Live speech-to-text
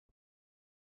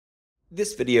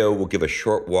This video will give a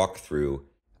short walkthrough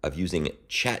of using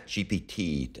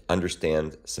ChatGPT to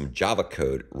understand some Java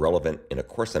code relevant in a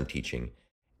course I'm teaching,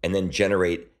 and then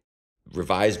generate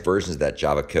revised versions of that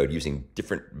Java code using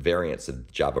different variants of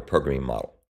the Java programming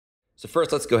model. So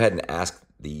first, let's go ahead and ask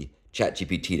the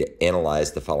ChatGPT to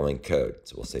analyze the following code.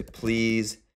 So we'll say,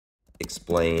 please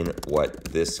explain what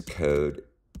this code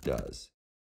does.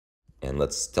 And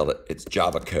let's tell it it's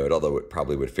Java code, although it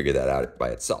probably would figure that out by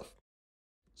itself.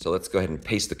 So let's go ahead and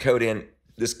paste the code in.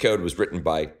 This code was written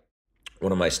by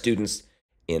one of my students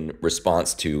in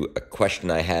response to a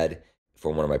question I had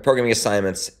for one of my programming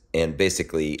assignments. And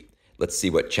basically, let's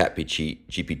see what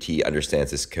ChatGPT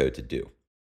understands this code to do.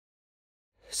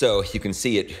 So you can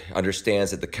see it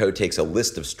understands that the code takes a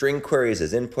list of string queries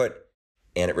as input,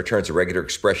 and it returns a regular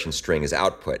expression string as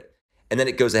output. And then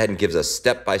it goes ahead and gives a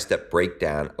step-by-step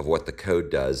breakdown of what the code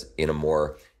does in a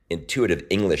more intuitive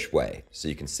English way. So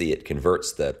you can see it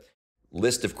converts the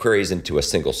list of queries into a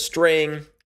single string,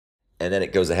 and then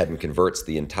it goes ahead and converts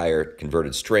the entire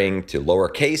converted string to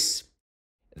lowercase.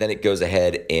 Then it goes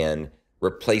ahead and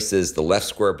replaces the left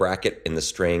square bracket in the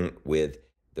string with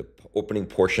the opening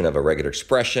portion of a regular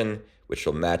expression, which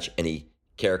will match any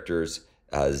characters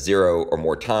 0 or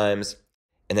more times.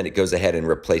 And then it goes ahead and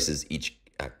replaces each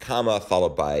comma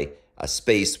followed by a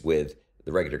space with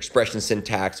the regular expression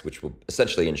syntax, which will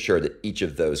essentially ensure that each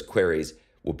of those queries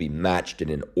will be matched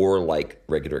in an or-like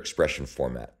regular expression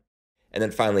format. And then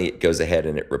finally, it goes ahead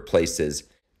and it replaces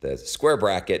the square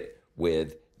bracket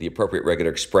with the appropriate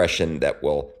regular expression that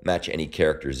will match any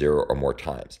character 0 or more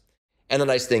times. And the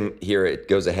nice thing here, it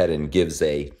goes ahead and gives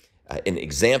an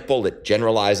example that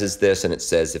generalizes this, and it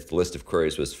says if the list of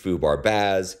queries was foo, bar,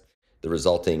 baz, the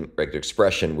resulting regular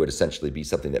expression would essentially be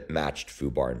something that matched foo,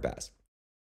 bar, and baz.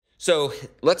 So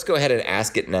let's go ahead and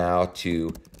ask it now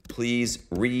to please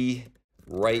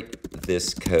rewrite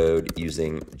this code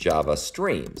using Java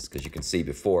streams, because you can see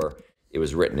before it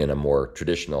was written in a more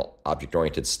traditional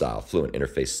object-oriented style, fluent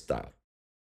interface style.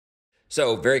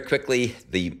 So very quickly,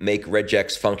 the make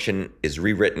regex function is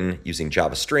rewritten using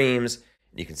Java streams.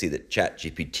 You can see that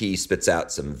ChatGPT spits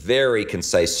out some very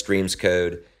concise streams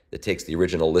code that takes the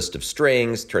original list of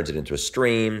strings, turns it into a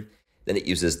stream. Then it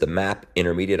uses the map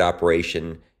intermediate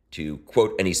operation to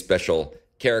quote any special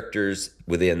characters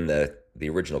within the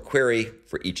original query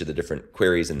for each of the different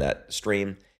queries in that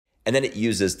stream. And then it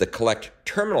uses the collect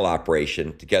terminal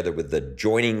operation together with the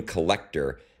joining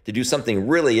collector to do something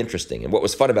really interesting. And what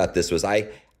was fun about this was I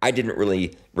didn't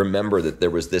really remember that there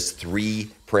was this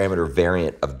 3-parameter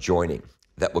variant of joining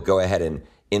that will go ahead and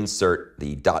insert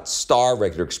the .star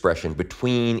regular expression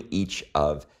between each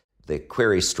of the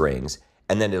query strings,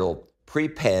 and then it'll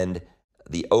prepend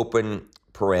the open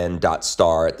paren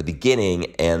 .star at the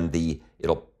beginning, and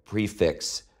it'll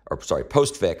postfix or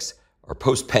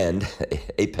postpend,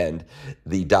 append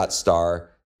the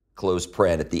 .star close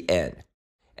paren at the end.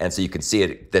 And so you can see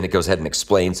it, then it goes ahead and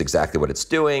explains exactly what it's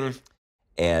doing,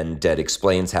 and it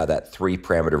explains how that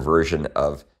 3-parameter version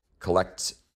of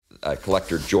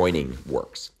collector joining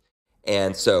works.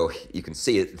 And so you can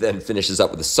see it then finishes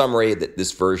up with a summary that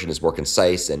this version is more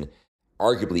concise and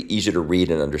arguably easier to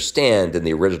read and understand than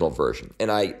the original version.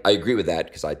 And I agree with that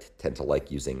because I tend to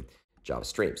like using Java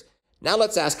streams. Now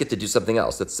let's ask it to do something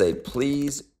else. Let's say,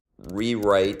 please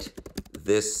rewrite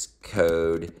this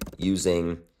code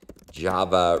using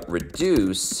Java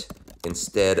reduce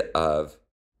instead of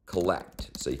collect.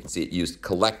 So you can see it used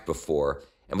collect before,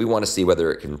 and we want to see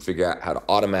whether it can figure out how to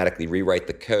automatically rewrite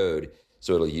the code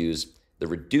so it'll use the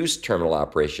reduce terminal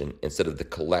operation instead of the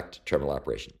collect terminal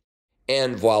operation.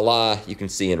 And voila, you can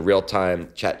see in real time,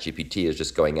 ChatGPT is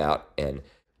just going out and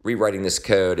rewriting this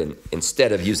code, and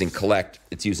instead of using collect,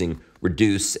 it's using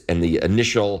reduce, and the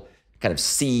initial kind of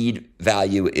seed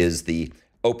value is the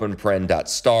open paren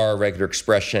 .star regular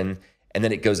expression, and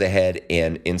then it goes ahead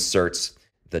and inserts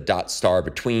the .star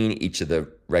between each of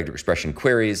the regular expression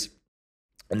queries,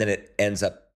 and then it ends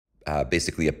up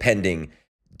basically appending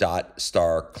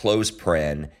 .star close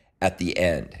paren at the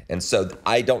end. And so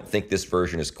I don't think this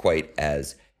version is quite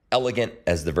as elegant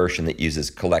as the version that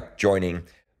uses collect joining,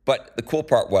 but the cool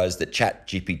part was that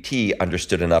ChatGPT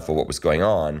understood enough of what was going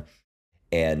on,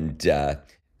 and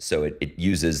so it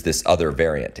uses this other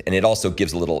variant. And it also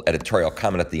gives a little editorial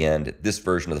comment at the end. This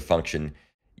version of the function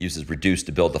uses reduce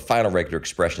to build the final regular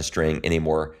expression string in a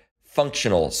more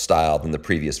functional style than the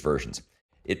previous versions.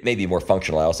 It may be more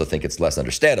functional. I also think it's less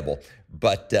understandable,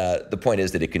 but the point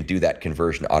is that it can do that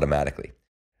conversion automatically.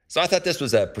 So I thought this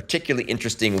was a particularly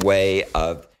interesting way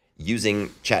of using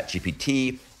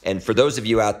ChatGPT. And for those of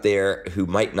you out there who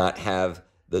might not have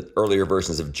the earlier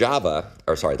versions of Java,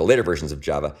 or sorry, the later versions of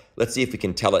Java. Let's see if we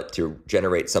can tell it to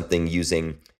generate something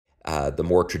using the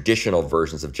more traditional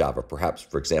versions of Java, perhaps,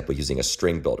 for example, using a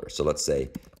string builder. So let's say,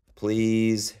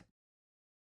 please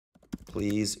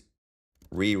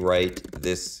rewrite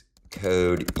this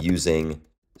code using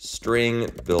string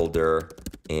builder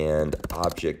and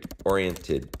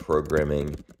object-oriented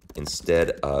programming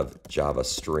instead of Java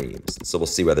streams. So we'll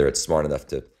see whether it's smart enough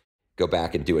to go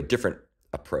back and do a different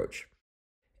approach.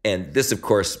 And this, of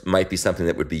course, might be something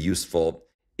that would be useful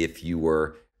if you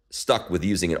were stuck with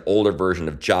using an older version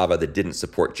of Java that didn't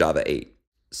support Java 8,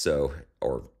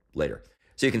 or later.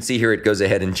 So you can see here it goes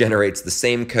ahead and generates the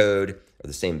same code or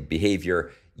the same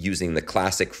behavior using the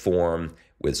classic form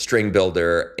with string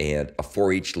builder and a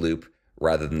for each loop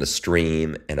rather than the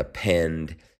stream and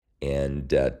append and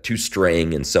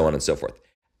toString and so on and so forth.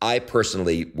 I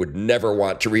personally would never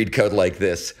want to read code like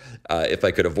this if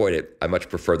I could avoid it. I much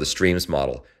prefer the streams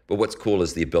model. But what's cool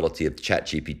is the ability of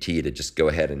ChatGPT to just go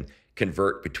ahead and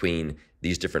convert between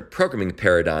these different programming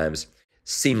paradigms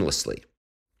seamlessly.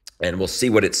 And we'll see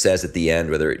what it says at the end,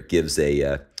 whether it gives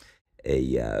a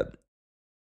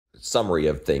summary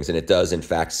of things. And it does, in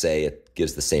fact, say it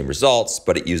gives the same results,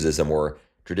 but it uses a more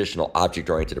traditional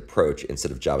object-oriented approach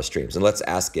instead of Java streams. And let's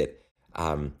ask it,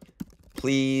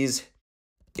 please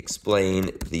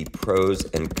explain the pros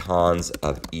and cons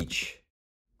of each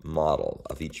model,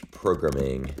 of each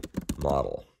programming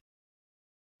model.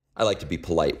 I like to be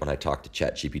polite when I talk to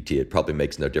ChatGPT. It probably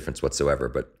makes no difference whatsoever,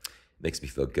 but it makes me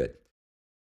feel good.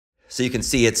 So you can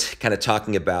see it's kind of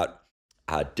talking about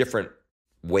different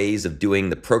ways of doing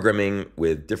the programming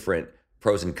with different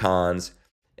pros and cons.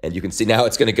 And you can see now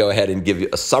it's going to go ahead and give you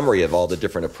a summary of all the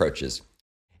different approaches.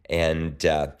 And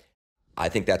I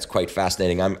think that's quite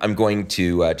fascinating. I'm going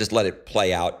to just let it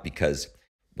play out because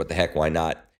what the heck, why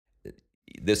not?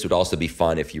 This would also be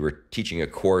fun if you were teaching a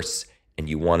course and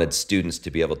you wanted students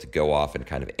to be able to go off and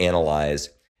kind of analyze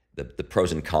the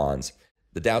pros and cons.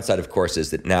 The downside, of course,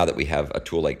 is that now that we have a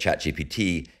tool like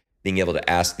ChatGPT, being able to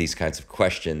ask these kinds of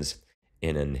questions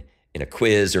in a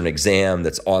quiz or an exam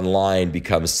that's online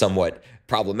becomes somewhat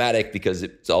problematic because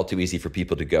it's all too easy for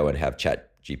people to go and have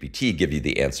ChatGPT give you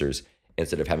the answers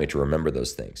instead of having to remember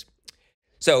those things.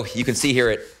 So you can see here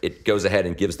it goes ahead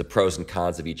and gives the pros and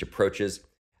cons of each approaches.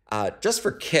 Just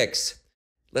for kicks,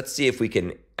 let's see if we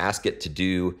can ask it to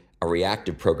do a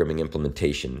reactive programming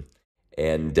implementation,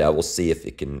 and we'll see if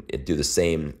it can do the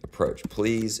same approach.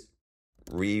 Please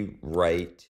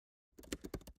rewrite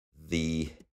the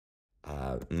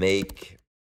make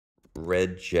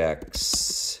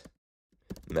regex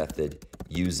method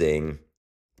using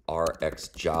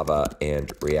RxJava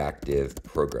and reactive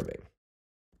programming.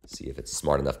 See if it's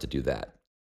smart enough to do that.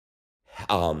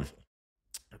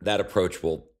 That approach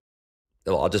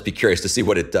I'll just be curious to see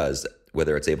what it does,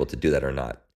 whether it's able to do that or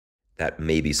not. That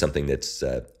may be something that's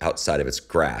outside of its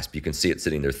grasp. You can see it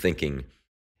sitting there thinking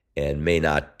and may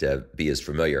not be as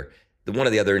familiar. One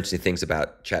of the other interesting things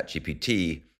about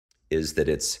ChatGPT is that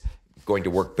it's going to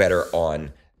work better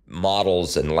on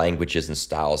models and languages and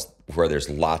styles where there's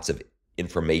lots of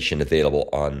information available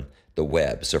on the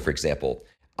web. So for example,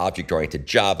 object-oriented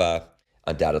Java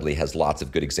undoubtedly has lots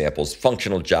of good examples.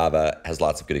 Functional Java has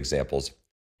lots of good examples.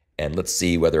 And let's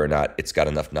see whether or not it's got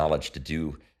enough knowledge to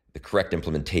do the correct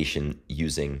implementation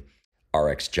using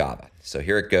RxJava. So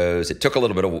here it goes. It took a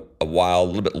while, a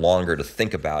little bit longer to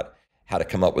think about how to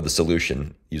come up with a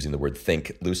solution using the word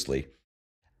think loosely,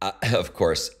 of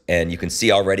course. And you can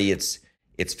see already it's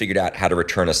figured out how to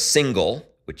return a single,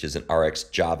 which is an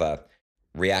RxJava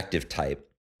reactive type.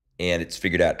 And it's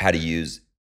figured out how to use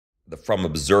the from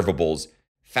observables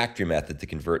factory method to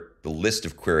convert the list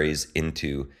of queries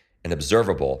into an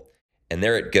observable. And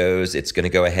there it goes. It's going to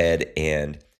go ahead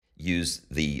and use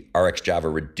the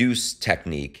RxJava reduce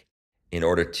technique in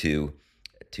order to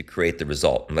create the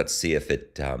result. And let's see if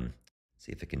it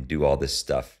can do all this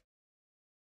stuff.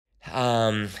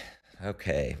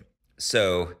 Okay,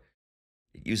 so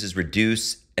it uses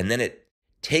reduce, and then it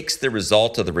takes the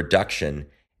result of the reduction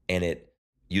and it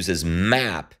uses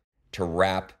map to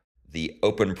wrap the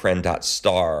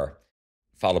openparen.star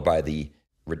followed by the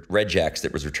regex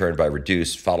that was returned by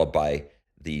reduce followed by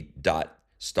the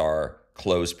 .star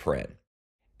close paren.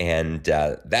 And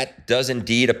that does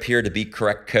indeed appear to be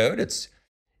correct code.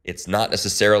 It's not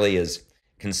necessarily as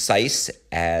concise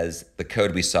as the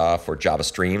code we saw for Java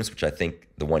streams, which I think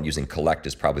the one using collect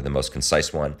is probably the most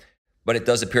concise one, but it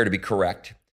does appear to be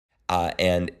correct.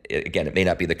 And again, it may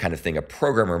not be the kind of thing a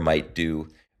programmer might do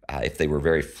if they were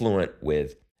very fluent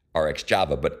with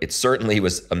RxJava, but it certainly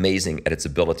was amazing at its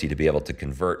ability to be able to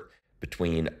convert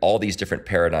between all these different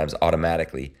paradigms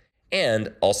automatically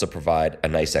and also provide a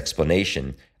nice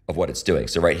explanation of what it's doing.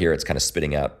 So right here, it's kind of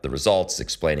spitting out the results,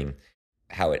 explaining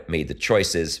how it made the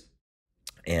choices.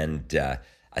 And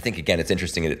I think, again, it's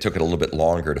interesting that it took it a little bit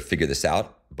longer to figure this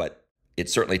out, but it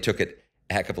certainly took it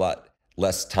a heck of a lot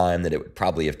less time than it would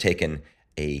probably have taken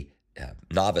a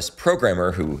novice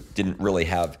programmer who didn't really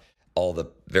have all the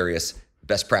various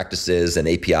best practices and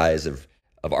APIs of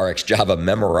RxJava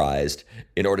memorized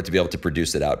in order to be able to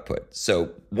produce that output.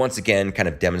 So once again, kind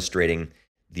of demonstrating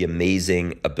the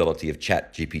amazing ability of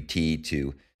ChatGPT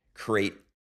to create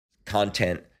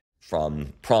content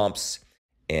from prompts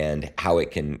and how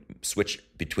it can switch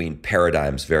between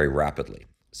paradigms very rapidly.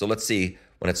 So let's see,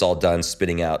 when it's all done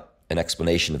spitting out an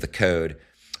explanation of the code,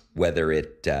 whether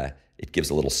it gives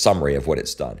a little summary of what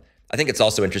it's done. I think it's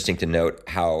also interesting to note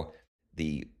how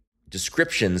the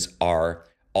descriptions are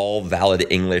all valid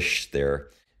English. They're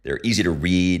easy to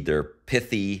read. They're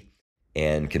pithy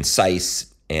and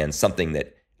concise, and something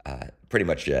that pretty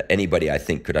much anybody, I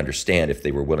think, could understand if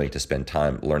they were willing to spend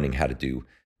time learning how to do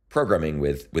programming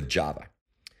with Java.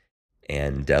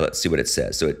 And let's see what it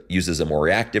says. So it uses a more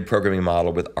reactive programming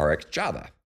model with RxJava.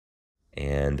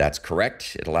 And that's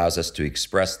correct. It allows us to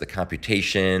express the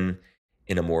computation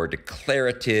in a more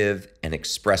declarative and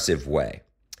expressive way.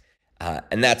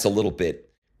 And that's a little bit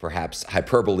perhaps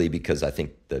hyperbole, because I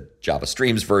think the Java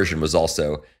Streams version was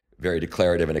also very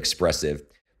declarative and expressive.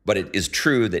 But it is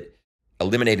true that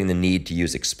eliminating the need to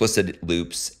use explicit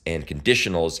loops and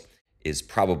conditionals is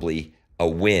probably a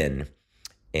win.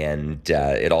 And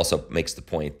it also makes the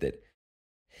point that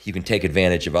you can take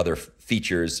advantage of other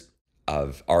features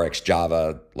of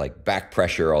RxJava, like back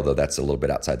pressure, although that's a little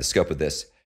bit outside the scope of this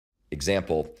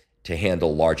example, to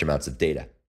handle large amounts of data.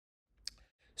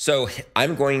 So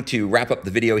I'm going to wrap up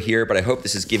the video here, but I hope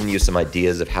this has given you some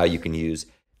ideas of how you can use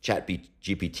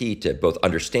ChatGPT to both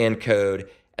understand code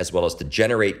as well as to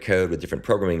generate code with different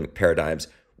programming paradigms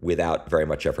without very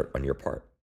much effort on your part.